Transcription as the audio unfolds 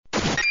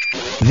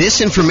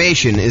This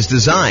information is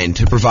designed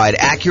to provide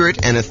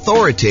accurate and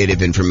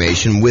authoritative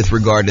information with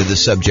regard to the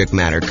subject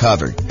matter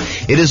covered.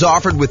 It is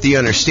offered with the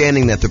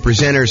understanding that the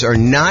presenters are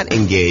not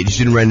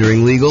engaged in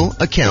rendering legal,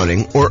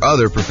 accounting, or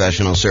other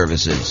professional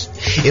services.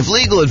 If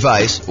legal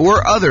advice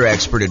or other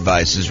expert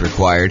advice is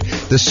required,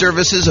 the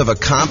services of a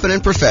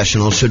competent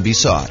professional should be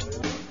sought.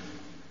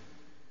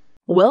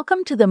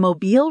 Welcome to the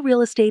Mobile Real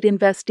Estate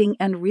Investing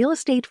and Real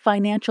Estate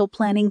Financial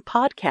Planning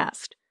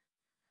podcast.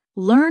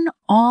 Learn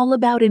all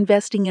about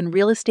investing in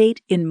real estate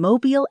in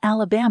Mobile,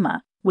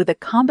 Alabama, with a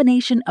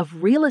combination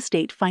of real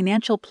estate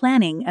financial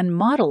planning and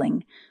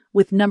modeling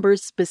with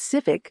numbers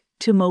specific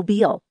to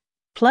Mobile,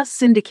 plus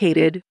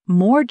syndicated,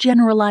 more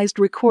generalized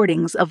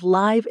recordings of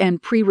live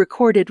and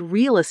pre-recorded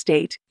real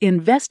estate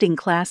investing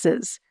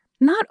classes,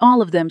 not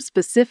all of them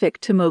specific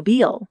to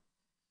Mobile.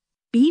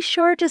 Be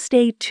sure to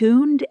stay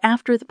tuned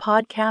after the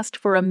podcast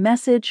for a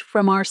message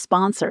from our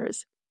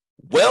sponsors.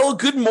 Well,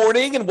 good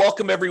morning and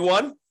welcome,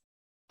 everyone.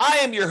 I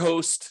am your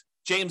host,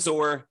 James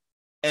Orr,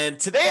 and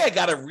today I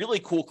got a really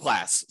cool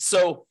class.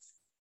 So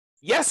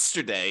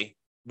yesterday,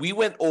 we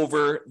went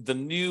over the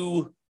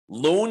new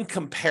loan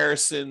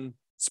comparison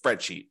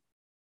spreadsheet,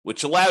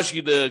 which allows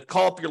you to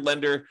call up your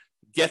lender,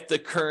 get the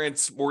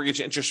current mortgage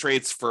interest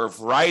rates for a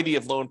variety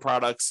of loan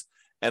products,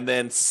 and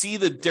then see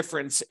the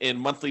difference in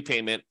monthly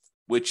payment,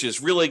 which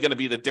is really going to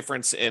be the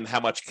difference in how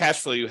much cash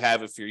flow you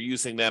have if you're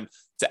using them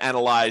to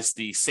analyze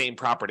the same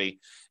property.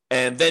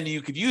 And then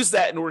you could use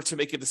that in order to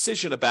make a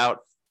decision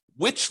about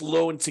which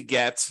loan to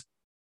get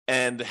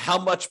and how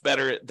much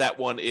better that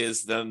one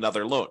is than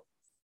another loan.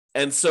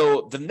 And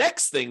so the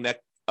next thing that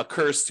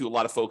occurs to a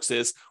lot of folks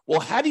is, well,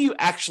 how do you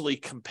actually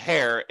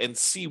compare and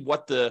see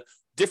what the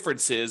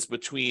difference is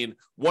between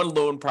one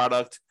loan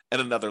product and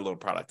another loan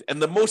product?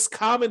 And the most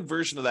common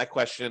version of that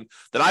question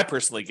that I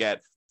personally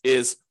get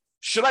is,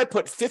 should I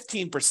put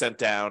 15%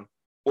 down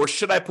or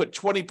should I put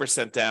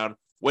 20% down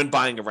when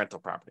buying a rental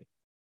property?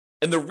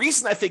 And the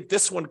reason I think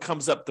this one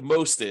comes up the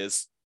most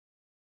is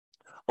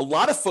a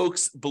lot of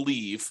folks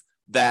believe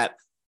that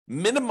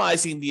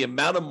minimizing the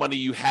amount of money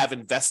you have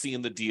investing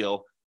in the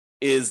deal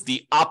is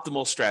the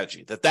optimal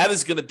strategy, that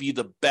is going to be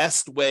the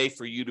best way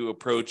for you to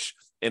approach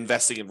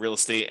investing in real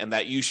estate, and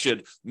that you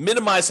should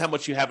minimize how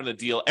much you have in a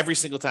deal every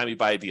single time you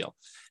buy a deal.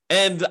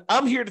 And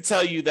I'm here to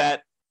tell you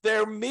that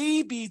there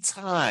may be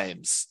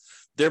times,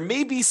 there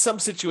may be some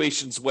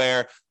situations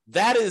where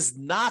that is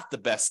not the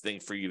best thing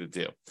for you to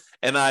do.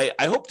 And I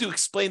hope to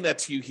explain that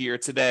to you here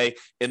today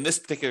in this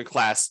particular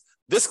class.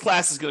 This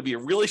class is going to be a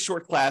really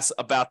short class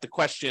about the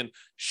question,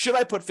 should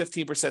I put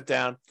 15%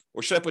 down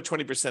or should I put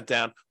 20%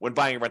 down when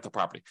buying a rental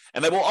property?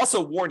 And I will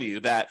also warn you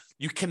that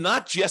you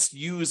cannot just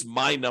use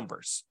my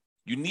numbers.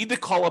 You need to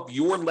call up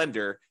your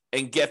lender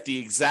and get the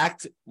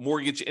exact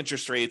mortgage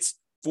interest rates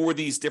for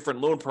these different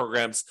loan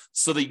programs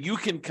so that you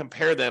can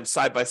compare them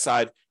side by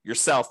side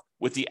yourself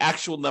with the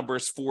actual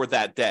numbers for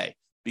that day,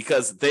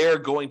 because they're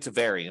going to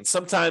vary. And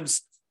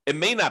sometimes it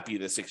may not be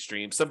this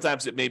extreme.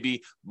 Sometimes it may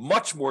be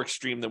much more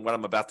extreme than what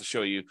I'm about to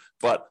show you,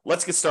 but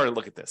let's get started and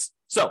look at this.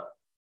 So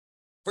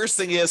first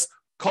thing is,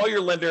 call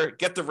your lender,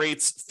 get the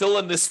rates, fill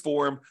in this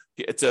form.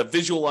 It's a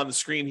visual on the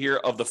screen here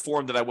of the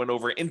form that I went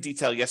over in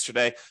detail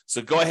yesterday.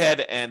 So go ahead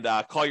and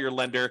call your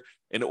lender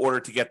in order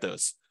to get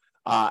those.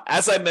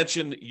 As I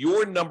mentioned,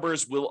 your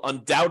numbers will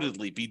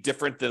undoubtedly be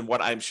different than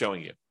what I'm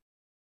showing you.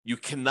 You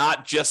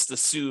cannot just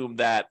assume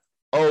that,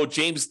 oh,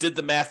 James did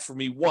the math for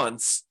me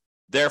once,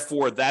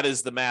 therefore that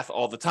is the math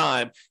all the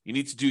time. You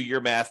need to do your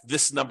math.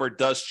 This number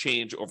does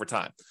change over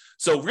time.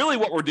 So really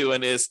what we're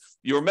doing is,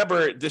 you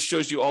remember this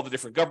shows you all the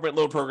different government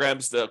loan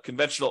programs, the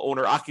conventional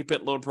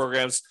owner-occupant loan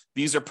programs.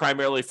 These are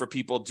primarily for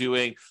people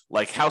doing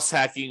like house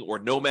hacking or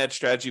nomad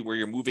strategy where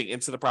you're moving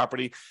into the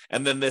property.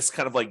 And then this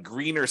kind of like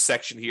greener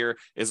section here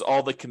is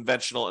all the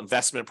conventional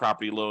investment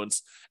property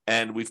loans.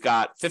 And we've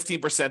got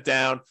 15%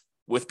 down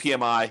with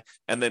PMI,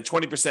 and then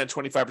 20%,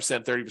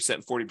 25%, 30%,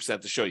 and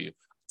 40% to show you.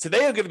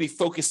 Today, I'm going to be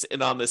focused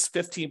in on this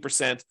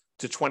 15%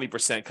 to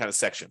 20% kind of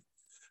section.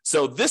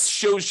 So this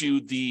shows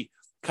you the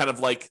kind of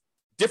like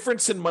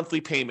difference in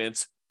monthly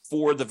payments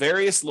for the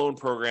various loan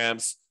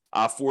programs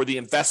for the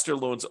investor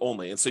loans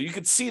only. And so you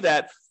can see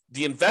that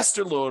the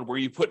investor loan where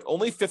you put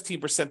only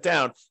 15%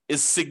 down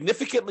is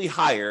significantly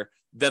higher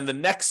than the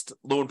next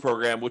loan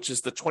program, which is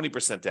the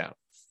 20% down.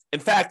 In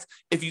fact,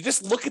 if you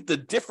just look at the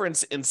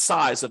difference in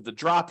size of the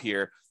drop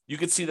here, you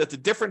can see that the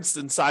difference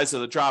in size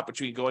of the drop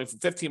between going from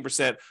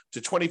 15%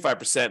 to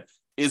 25%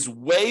 is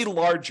way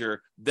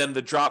larger than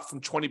the drop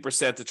from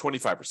 20% to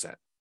 25%.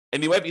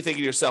 And you might be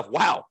thinking to yourself,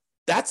 wow,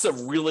 that's a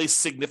really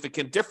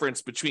significant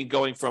difference between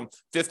going from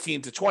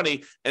 15 to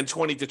 20 and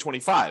 20 to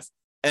 25.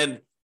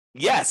 And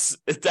yes,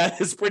 that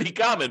is pretty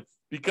common,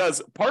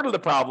 because part of the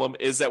problem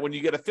is that when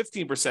you get a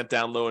 15%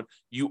 down loan,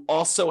 you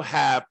also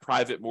have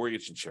private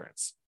mortgage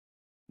insurance.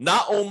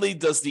 Not only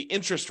does the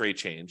interest rate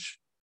change,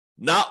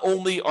 not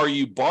only are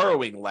you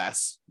borrowing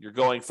less, you're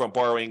going from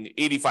borrowing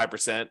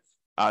 85%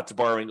 to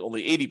borrowing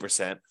only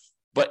 80%,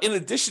 but in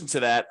addition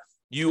to that,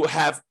 you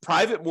have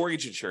private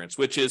mortgage insurance,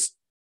 which is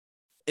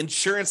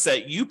insurance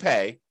that you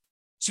pay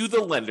to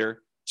the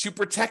lender to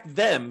protect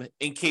them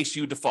in case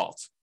you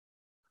default.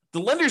 The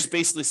lender's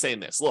basically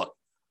saying this, look,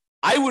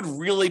 I would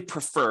really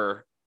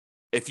prefer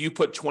if you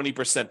put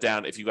 20%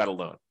 down if you got a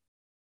loan.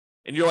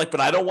 And you're like, but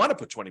I don't want to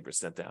put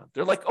 20% down.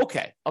 They're like,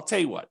 okay, I'll tell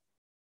you what.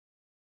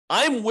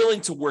 I'm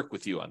willing to work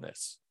with you on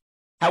this.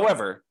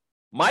 However,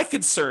 my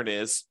concern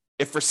is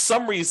if for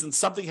some reason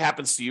something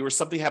happens to you or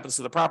something happens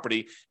to the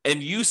property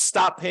and you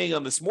stop paying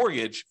on this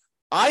mortgage,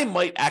 I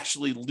might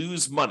actually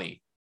lose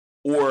money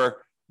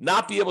or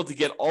not be able to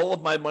get all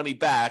of my money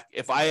back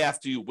if I have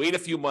to wait a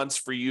few months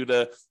for you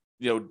to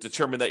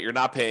determine that you're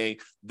not paying,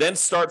 then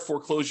start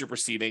foreclosure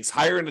proceedings,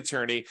 hire an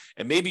attorney,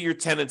 and maybe your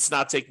tenant's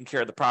not taking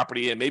care of the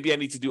property, and maybe I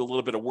need to do a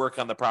little bit of work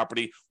on the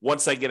property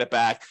once I get it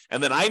back,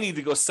 and then I need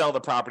to go sell the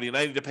property, and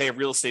I need to pay a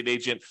real estate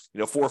agent,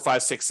 4,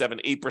 5, 6,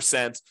 7,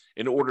 8%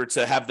 in order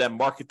to have them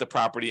market the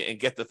property and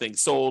get the thing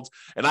sold.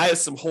 And I have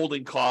some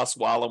holding costs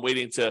while I'm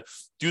waiting to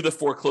do the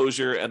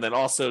foreclosure, and then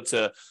also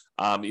to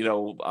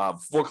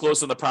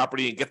foreclose on the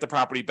property and get the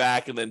property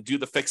back and then do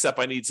the fix up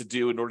I need to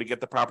do in order to get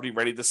the property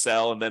ready to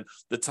sell. And then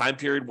the time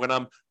period when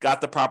I'm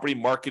got the property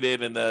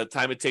marketed and the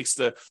time it takes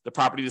the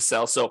property to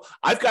sell. So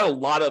I've got a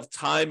lot of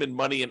time and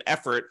money and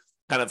effort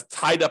kind of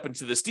tied up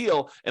into this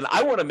deal. And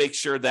I want to make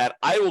sure that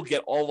I will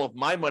get all of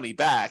my money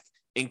back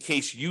in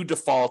case you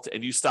default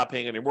and you stop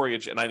paying on your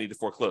mortgage and I need to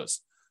foreclose.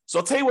 So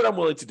I'll tell you what I'm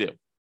willing to do.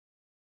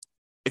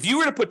 If you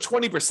were to put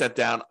 20%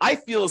 down, I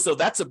feel as though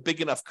that's a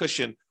big enough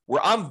cushion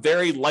where I'm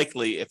very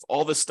likely, if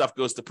all this stuff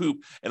goes to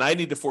poop and I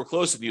need to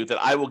foreclose on you, that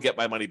I will get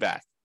my money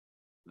back.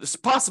 There's a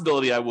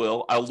possibility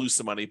I'll lose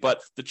some money,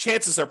 but the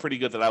chances are pretty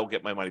good that I will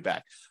get my money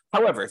back.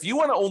 However, if you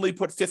want to only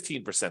put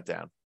 15%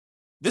 down,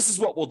 this is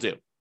what we'll do.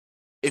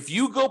 If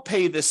you go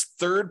pay this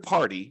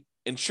third-party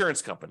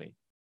insurance company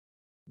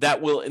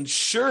that will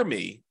insure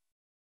me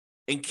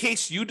in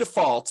case you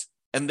default,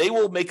 and they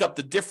will make up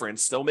the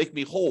difference, they'll make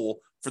me whole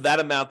for that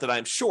amount that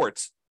I'm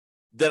short,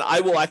 then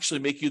I will actually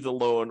make you the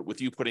loan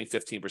with you putting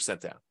 15%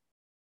 down.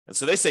 And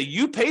so they say,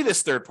 you pay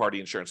this third-party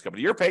insurance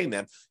company, you're paying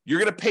them, you're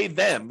going to pay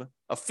them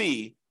a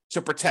fee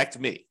to protect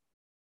me.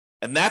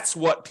 And that's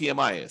what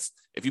PMI is.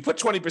 If you put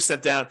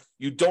 20% down,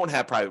 you don't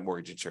have private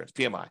mortgage insurance,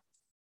 PMI.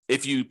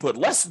 If you put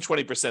less than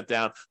 20%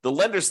 down, the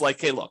lender's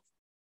like, hey, look,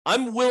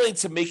 I'm willing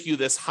to make you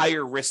this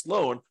higher risk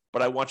loan,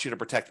 but I want you to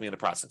protect me in the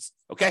process,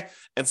 okay?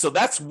 And so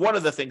that's one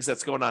of the things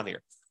that's going on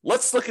here.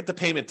 Let's look at the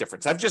payment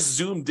difference. I've just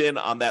zoomed in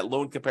on that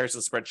loan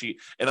comparison spreadsheet,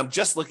 and I'm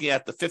just looking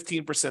at the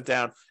 15%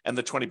 down and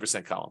the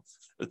 20% column.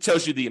 It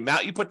tells you the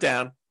amount you put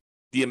down,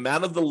 the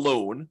amount of the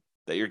loan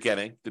that you're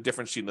getting, the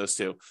difference between those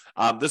two.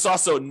 There's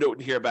also a note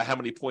in here about how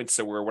many points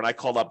there were. When I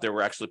called up, there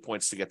were actually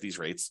points to get these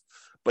rates.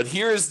 But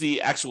here is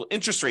the actual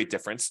interest rate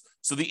difference.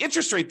 So the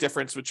interest rate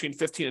difference between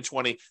 15 and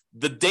 20,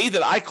 the day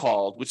that I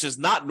called, which is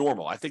not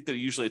normal, I think that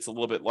usually it's a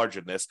little bit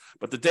larger than this,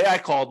 but the day I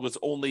called was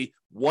only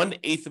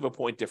 1/8 of a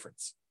point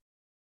difference,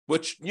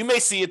 which you may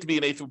see it to be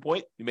 1/8 of a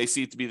point. You may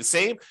see it to be the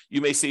same.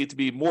 You may see it to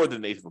be more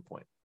than 1/8 of a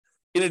point.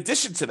 In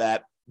addition to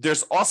that,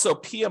 there's also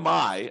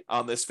PMI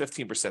on this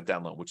 15%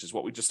 down loan, which is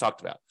what we just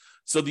talked about.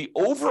 So the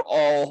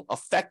overall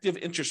effective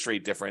interest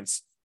rate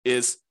difference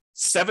is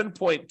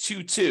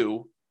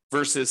 7.22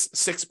 versus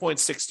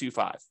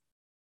 6.625.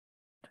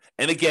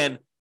 And again,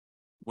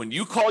 when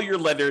you call your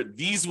lender,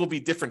 these will be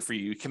different for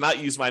you. You cannot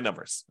use my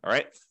numbers, all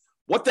right?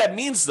 What that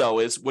means, though,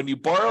 is when you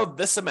borrow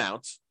this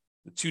amount,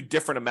 the two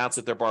different amounts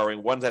that they're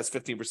borrowing, one has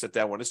 15%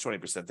 down, one is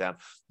 20% down,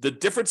 the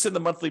difference in the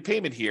monthly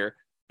payment here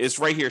is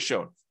right here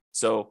shown.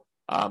 So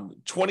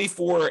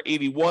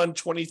 $24.81,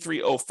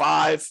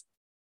 $23.05.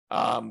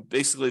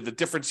 Basically, the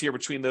difference here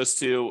between those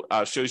two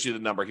shows you the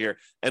number here.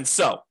 And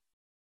so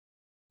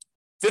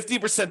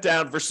 50%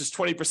 down versus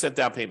 20%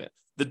 down payment.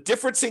 The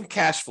difference in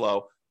cash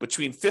flow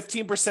between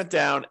 15%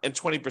 down and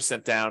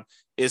 20% down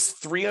is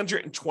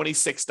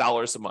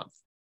 $326 a month.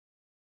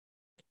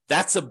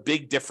 That's a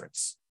big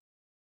difference.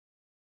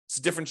 It's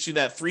the difference between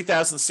that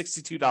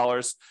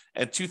 $3,062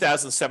 and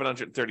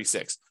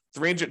 $2,736,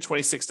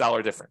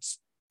 $326 difference.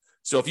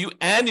 So if you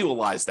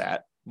annualize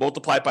that,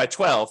 multiply it by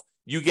 12,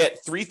 you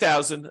get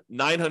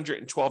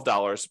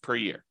 $3,912 per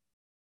year.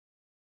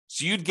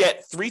 So you'd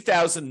get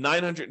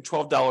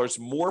 $3,912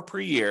 more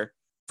per year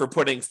for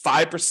putting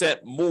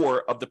 5%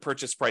 more of the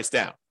purchase price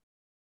down.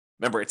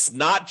 Remember, it's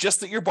not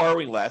just that you're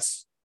borrowing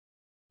less,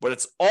 but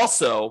it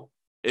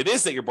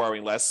is that you're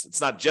borrowing less.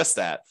 It's not just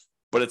that,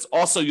 but it's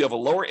also you have a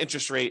lower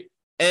interest rate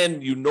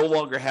and you no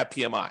longer have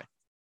PMI.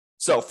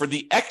 So for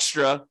the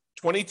extra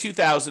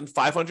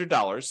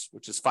 $22,500,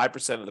 which is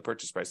 5% of the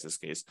purchase price in this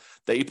case,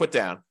 that you put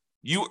down,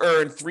 you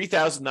earn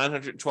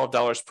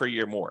 $3,912 per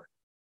year more,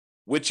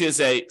 which is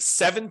a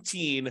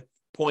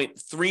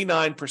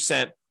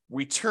 17.39%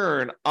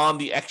 return on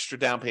the extra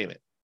down payment.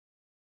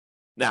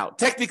 Now,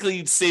 technically,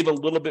 you'd save a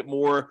little bit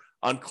more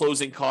on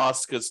closing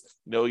costs because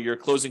your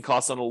closing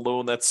costs on a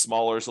loan that's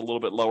smaller is a little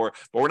bit lower,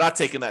 but we're not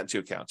taking that into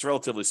account. It's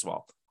relatively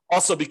small.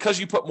 Also, because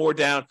you put more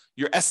down,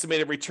 your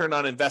estimated return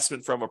on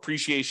investment from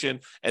appreciation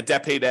and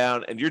debt pay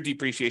down and your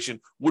depreciation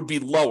would be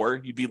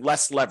lower. You'd be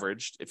less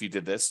leveraged if you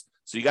did this.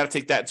 So you got to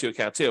take that into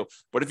account too.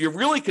 But if you're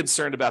really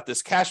concerned about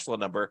this cash flow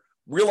number,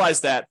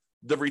 realize that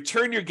the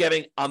return you're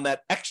getting on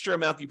that extra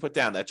amount you put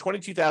down, that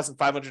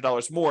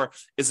 $22,500 more,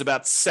 is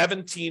about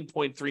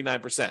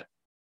 17.39%.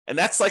 And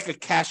that's like a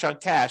cash on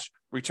cash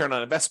return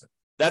on investment.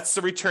 That's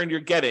the return you're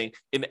getting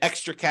in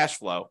extra cash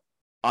flow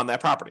on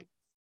that property.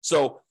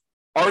 So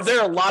are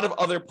there a lot of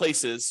other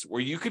places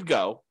where you could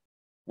go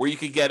where you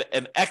could get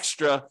an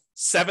extra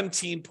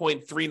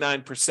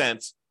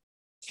 17.39%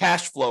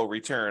 cash flow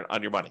return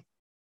on your money?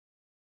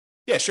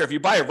 Yeah, sure. If you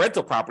buy a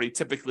rental property,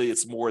 typically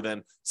it's more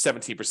than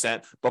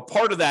 17%, but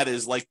part of that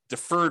is like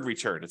deferred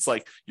return. It's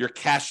like your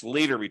cash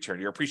later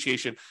return, your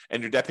appreciation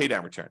and your debt pay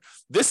down return.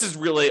 This is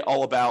really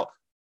all about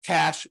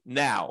cash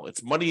now.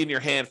 It's money in your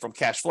hand from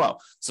cash flow.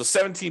 So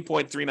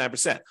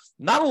 17.39%.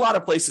 Not a lot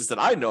of places that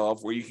I know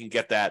of where you can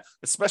get that,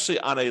 especially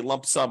on a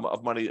lump sum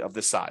of money of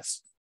this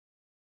size.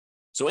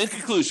 So in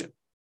conclusion,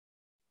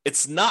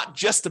 it's not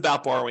just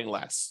about borrowing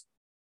less.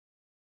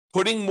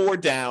 Putting more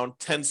down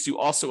tends to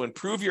also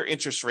improve your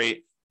interest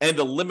rate and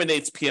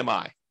eliminates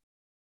PMI.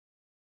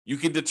 You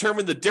can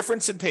determine the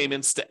difference in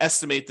payments to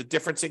estimate the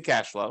difference in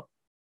cash flow,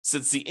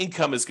 since the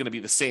income is going to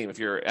be the same if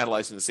you're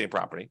analyzing the same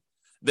property.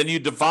 Then you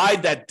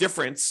divide that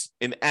difference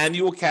in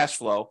annual cash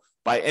flow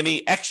by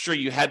any extra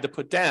you had to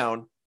put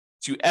down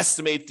to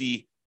estimate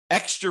the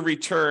extra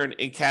return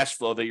in cash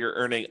flow that you're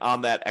earning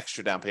on that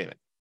extra down payment.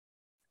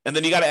 And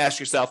then you got to ask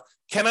yourself,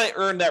 can I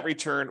earn that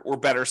return or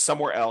better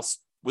somewhere else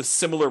with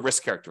similar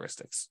risk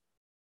characteristics?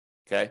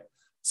 Okay.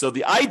 So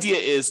the idea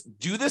is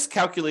do this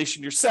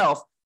calculation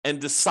yourself and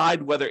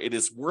decide whether it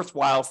is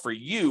worthwhile for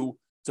you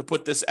to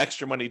put this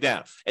extra money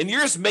down. And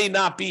yours may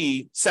not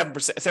be 7%,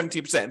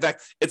 17%. In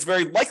fact, it's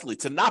very likely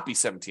to not be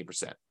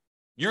 17%.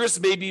 Yours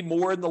may be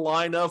more in the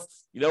line of,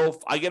 if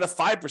I get a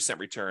 5%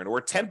 return or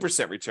a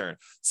 10% return.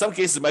 Some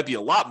cases it might be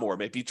a lot more,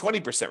 maybe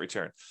 20%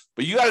 return.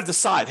 But you got to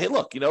decide, hey,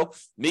 look,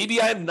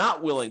 maybe I'm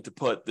not willing to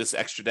put this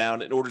extra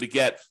down in order to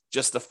get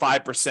just the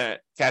 5%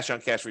 cash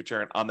on cash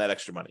return on that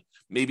extra money.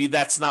 Maybe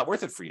that's not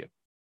worth it for you.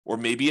 Or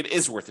maybe it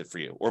is worth it for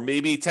you. Or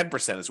maybe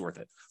 10% is worth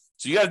it.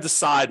 So you got to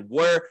decide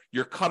where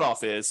your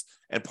cutoff is.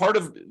 And part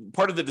of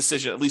the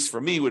decision, at least for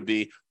me, would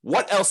be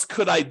what else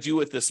could I do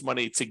with this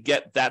money to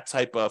get that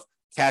type of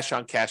cash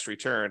on cash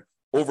return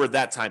over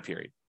that time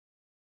period.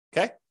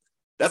 Okay.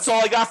 That's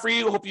all I got for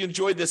you. Hope you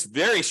enjoyed this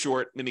very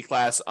short mini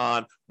class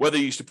on whether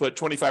you should put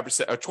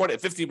 25% or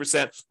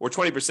 15% or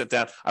 20%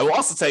 down. I will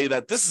also tell you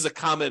that this is a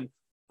common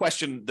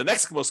question. The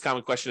next most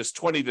common question is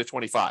 20 to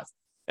 25.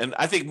 And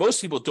I think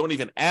most people don't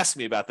even ask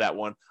me about that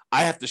one.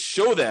 I have to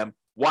show them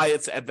why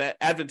it's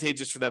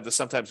advantageous for them to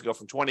sometimes go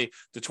from 20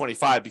 to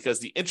 25 because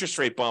the interest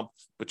rate bump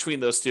between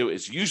those two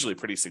is usually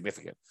pretty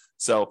significant.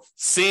 So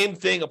same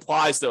thing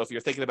applies, though, if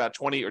you're thinking about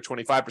 20 or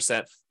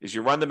 25%, is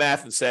you run the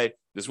math and say,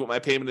 this is what my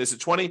payment is at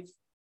 20,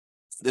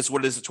 this is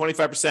what it is at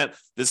 25%,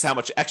 this is how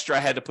much extra I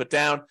had to put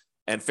down,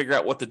 and figure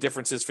out what the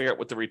difference is, figure out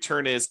what the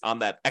return is on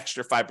that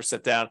extra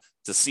 5% down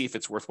to see if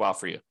it's worthwhile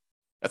for you.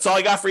 That's all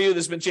I got for you.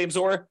 This has been James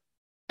Orr.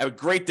 Have a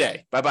great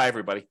day. Bye-bye,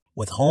 everybody.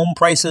 With home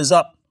prices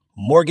up,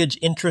 mortgage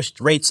interest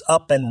rates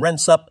up, and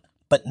rents up,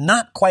 but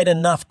not quite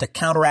enough to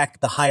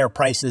counteract the higher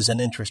prices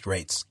and interest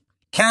rates.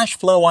 Cash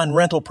flow on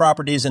rental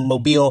properties in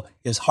Mobile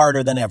is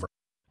harder than ever.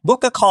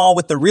 Book a call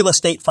with the Real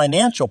Estate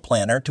Financial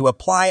Planner to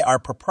apply our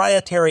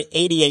proprietary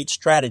 88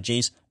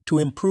 strategies to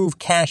improve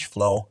cash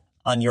flow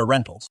on your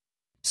rentals.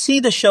 See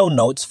the show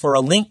notes for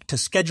a link to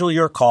schedule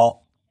your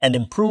call and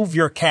improve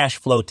your cash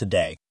flow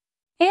today.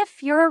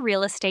 If you're a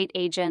real estate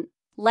agent,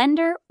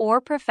 lender,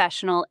 or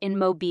professional in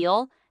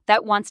Mobile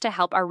that wants to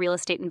help our real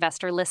estate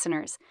investor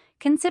listeners,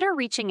 consider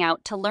reaching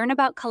out to learn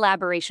about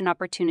collaboration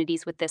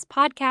opportunities with this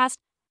podcast.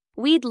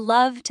 We'd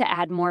love to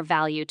add more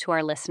value to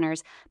our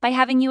listeners by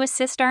having you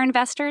assist our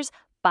investors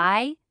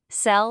buy,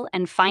 sell,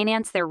 and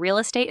finance their real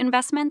estate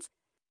investments.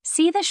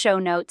 See the show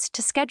notes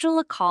to schedule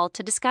a call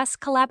to discuss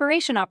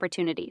collaboration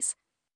opportunities.